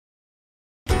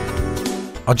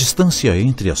A distância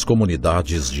entre as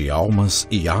comunidades de Algumas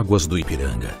e Águas do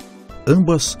Ipiranga,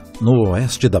 ambas no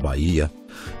oeste da Bahia,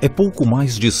 é pouco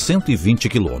mais de 120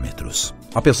 quilômetros.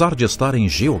 Apesar de estarem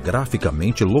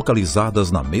geograficamente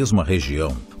localizadas na mesma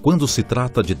região, quando se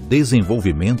trata de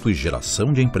desenvolvimento e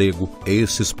geração de emprego,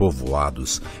 esses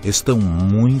povoados estão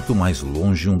muito mais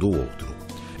longe um do outro.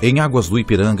 Em Águas do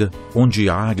Ipiranga, onde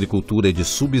a agricultura é de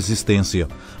subsistência,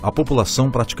 a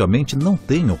população praticamente não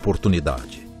tem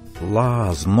oportunidade. Lá,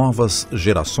 as novas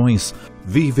gerações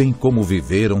vivem como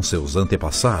viveram seus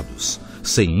antepassados,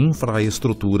 sem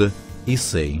infraestrutura e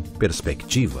sem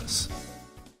perspectivas.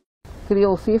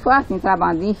 Criou-se foi assim,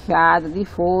 trabalhando de enxada, de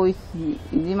foice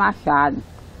e de machado.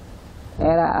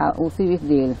 Era o serviço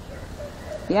dele.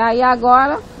 E aí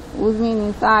agora os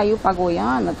meninos saíram para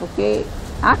Goiânia, porque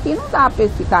aqui não dá para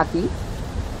eles ficar aqui,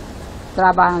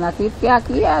 trabalhando aqui, porque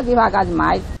aqui é devagar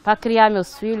demais. Para criar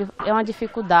meus filhos é uma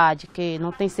dificuldade, porque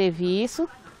não tem serviço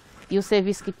e o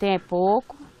serviço que tem é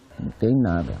pouco. Não tem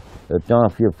nada. Eu tenho uma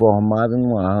filha formada e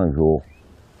não arranjou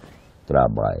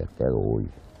trabalho até hoje.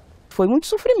 Foi muito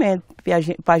sofrimento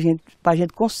para a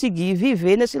gente conseguir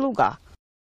viver nesse lugar.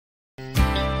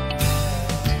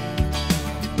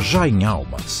 Já em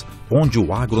Algumas, onde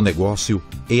o agronegócio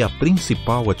é a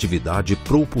principal atividade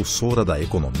propulsora da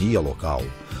economia local,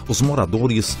 os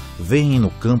moradores veem no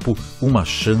campo uma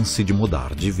chance de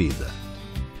mudar de vida.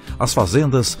 As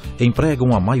fazendas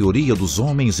empregam a maioria dos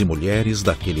homens e mulheres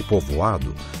daquele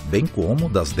povoado, bem como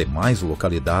das demais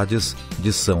localidades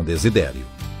de São Desidério.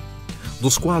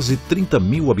 Dos quase 30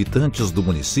 mil habitantes do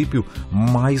município,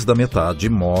 mais da metade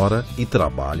mora e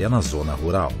trabalha na zona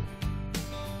rural.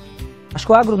 Acho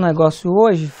que o agronegócio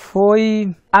hoje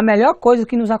foi a melhor coisa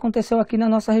que nos aconteceu aqui na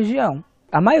nossa região.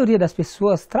 A maioria das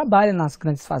pessoas trabalha nas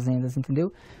grandes fazendas,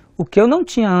 entendeu? O que eu não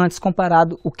tinha antes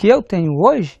comparado o que eu tenho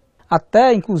hoje,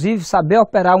 até inclusive saber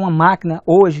operar uma máquina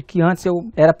hoje, que antes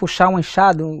eu era puxar um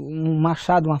enxado, um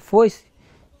machado, uma foice.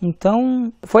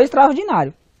 Então foi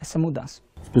extraordinário essa mudança.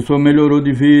 As pessoas melhorou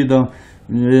de vida,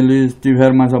 eles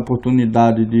tiveram mais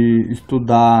oportunidade de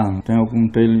estudar, tem algum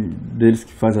deles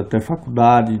que faz até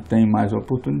faculdade, tem mais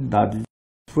oportunidade.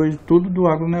 Foi tudo do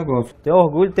agronegócio. Tenho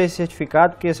orgulho de ter esse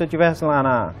certificado, porque se eu estivesse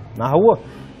lá na rua,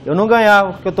 eu não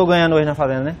ganhava o que eu estou ganhando hoje na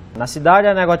fazenda, né? Na cidade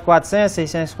é negócio de 400,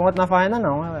 600 conto, na fazenda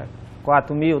não, é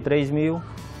 4 mil, 3 mil.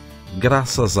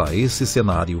 Graças a esse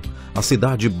cenário, a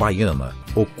cidade baiana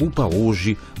ocupa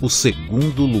hoje o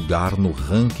segundo lugar no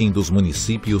ranking dos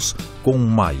municípios com o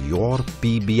maior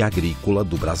PIB agrícola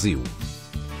do Brasil.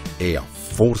 É a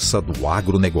força do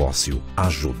agronegócio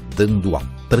ajudando a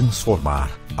transformar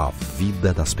a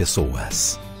vida das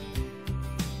pessoas.